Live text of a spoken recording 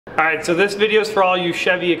Alright, so this video is for all you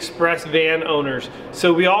Chevy Express van owners.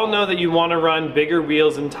 So we all know that you want to run bigger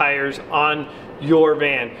wheels and tires on your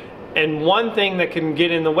van. And one thing that can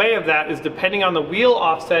get in the way of that is, depending on the wheel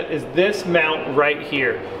offset, is this mount right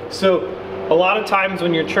here. So a lot of times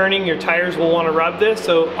when you're turning, your tires will want to rub this.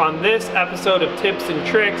 So on this episode of Tips and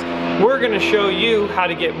Tricks, we're going to show you how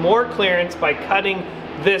to get more clearance by cutting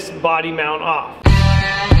this body mount off.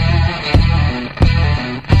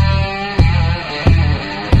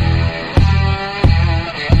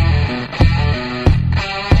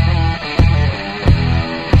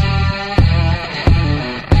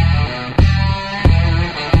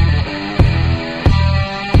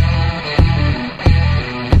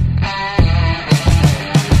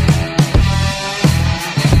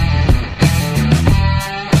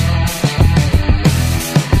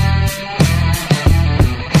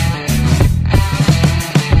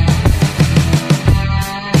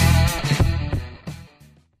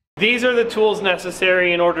 These are the tools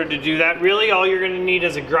necessary in order to do that. Really, all you're going to need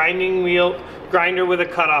is a grinder with a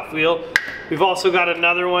cutoff wheel. We've also got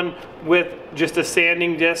another one with just a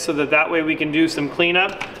sanding disc, so that way we can do some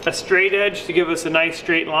cleanup, a straight edge to give us a nice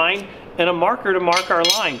straight line, and a marker to mark our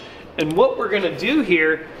line. And what we're going to do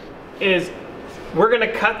here is we're going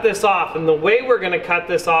to cut this off, and the way we're going to cut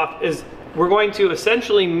this off is we're going to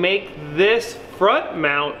essentially make this front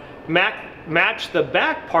mount match the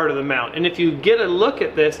back part of the mount. And if you get a look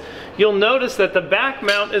at this, you'll notice that the back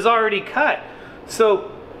mount is already cut.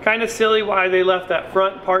 So kind of silly why they left that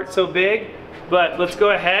front part so big, but let's go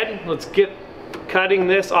ahead, let's get cutting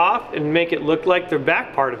this off and make it look like the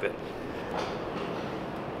back part of it.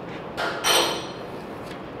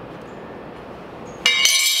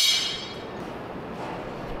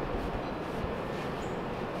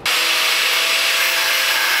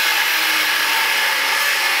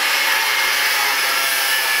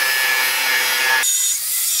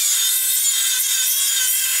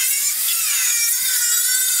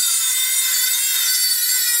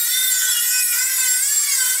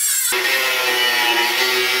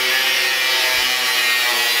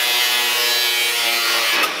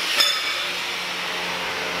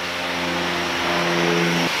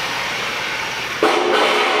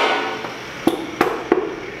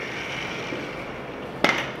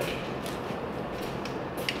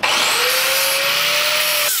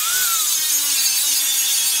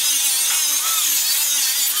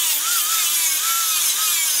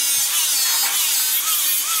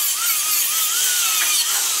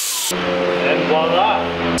 And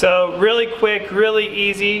voila. So really quick, really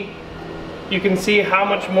easy. You can see how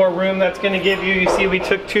much more room that's going to give you. You see we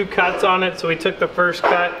took 2 cuts on it. So we took the first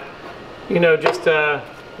cut, you know, just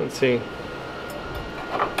let's see,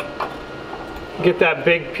 get that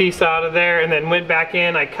big piece out of there, and then went back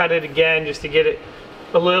in. I cut it again just to get it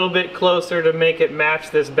a little bit closer to make it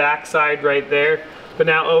match this back side right there. But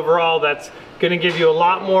now overall, that's going to give you a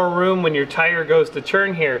lot more room when your tire goes to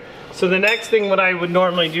turn here. So the next thing what I would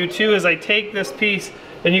normally do too is I take this piece,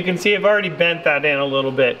 and you can see I've already bent that in a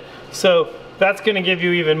little bit. So that's going to give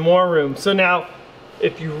you even more room. So now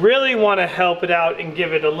if you really want to help it out and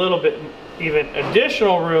give it a little bit even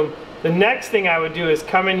additional room, the next thing I would do is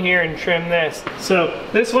come in here and trim this. So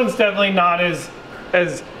this one's definitely not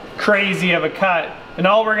as crazy of a cut. And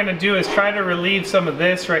all we're going to do is try to relieve some of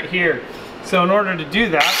this right here. So in order to do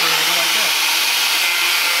that, we're going to go like this.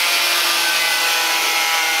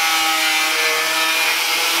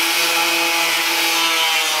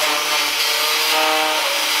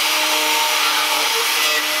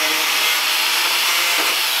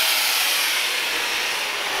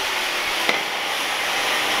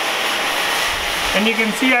 And you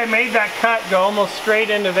can see I made that cut go almost straight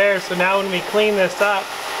into there, so now when we clean this up,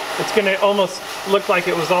 it's going to almost look like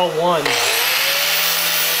it was all one.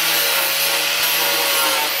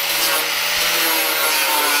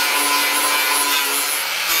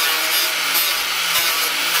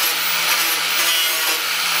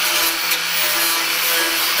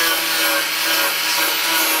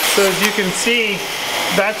 So as you can see,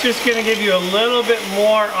 that's just going to give you a little bit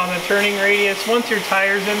more on the turning radius. Once your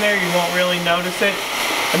tire's in there, you won't really notice it.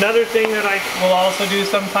 Another thing that I will also do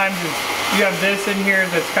sometimes is, you have this in here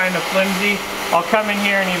that's kind of flimsy. I'll come in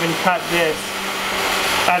here and even cut this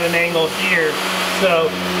at an angle here. So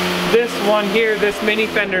this one here, this mini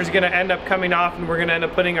fender is going to end up coming off, and we're going to end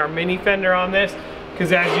up putting our mini fender on this,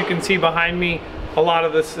 because as you can see behind me, a lot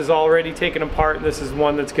of this is already taken apart, and this is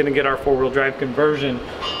one that's going to get our four-wheel drive conversion.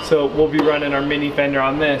 So we'll be running our mini fender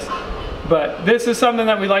on this. But this is something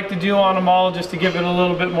that we like to do on them all, just to give it a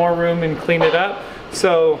little bit more room and clean it up.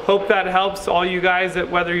 So hope that helps all you guys,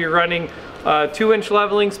 that whether you're running a 2-inch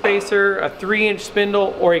leveling spacer, a 3-inch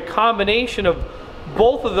spindle, or a combination of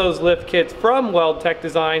both of those lift kits from WeldTec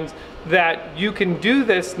Designs, that you can do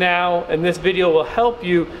this now, and this video will help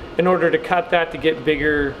you in order to cut that to get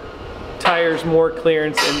bigger tires, more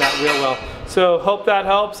clearance in that wheel well. So hope that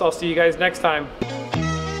helps. I'll see you guys next time.